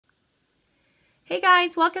Hey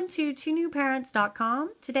guys, welcome to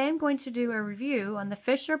twonewparents.com. Today I'm going to do a review on the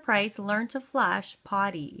Fisher-Price Learn to Flush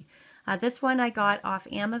Potty. This one I got off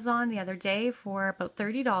Amazon the other day for about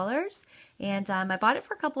 $30, and I bought it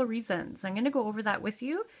for a couple of reasons. I'm going to go over that with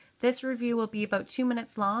you. This review will be about 2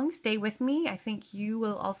 minutes long. Stay with me. I think you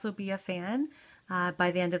will also be a fan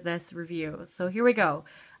by the end of this review. So here we go.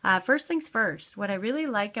 First things first, what I really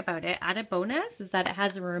like about it, added bonus, is that it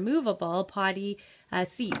has a removable potty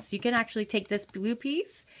seat. So you can actually take this blue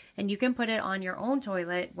piece and you can put it on your own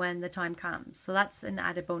toilet when the time comes. So that's an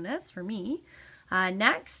added bonus for me.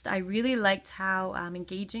 Next, I really liked how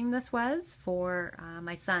engaging this was for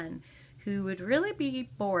my son, who would really be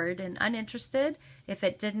bored and uninterested if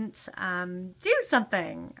it didn't do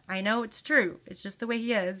something. I know it's true. It's just the way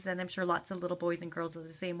he is, and I'm sure lots of little boys and girls are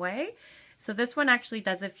the same way. So this one actually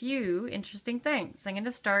does a few interesting things. I'm going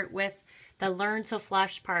to start with the learn to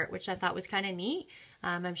flush part, which I thought was kind of neat.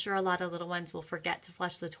 I'm sure a lot of little ones will forget to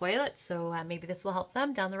flush the toilet, so maybe this will help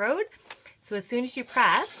them down the road. So as soon as you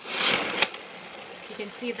press, you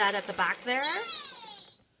can see that at the back there.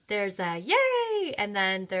 There's a yay, and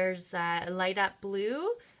then there's a light up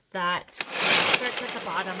blue that starts at the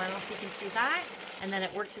bottom. I don't know if you can see that. And then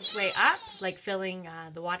it works its way up, like filling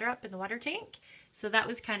the water up in the water tank. So that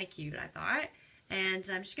was kind of cute, I thought. And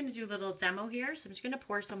I'm just going to do a little demo here. So I'm just going to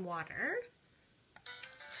pour some water.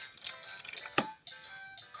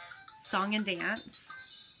 Song and dance.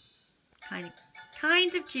 Kind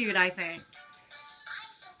of cute, I think.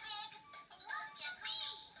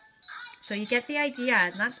 So you get the idea,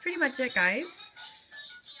 and that's pretty much it, guys.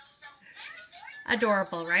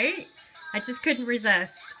 Adorable, right? I just couldn't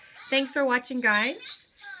resist. Thanks for watching, guys.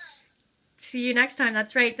 See you next time.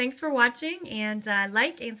 That's right. Thanks for watching, and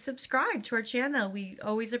like and subscribe to our channel. We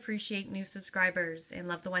always appreciate new subscribers and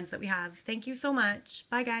love the ones that we have. Thank you so much.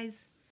 Bye, guys.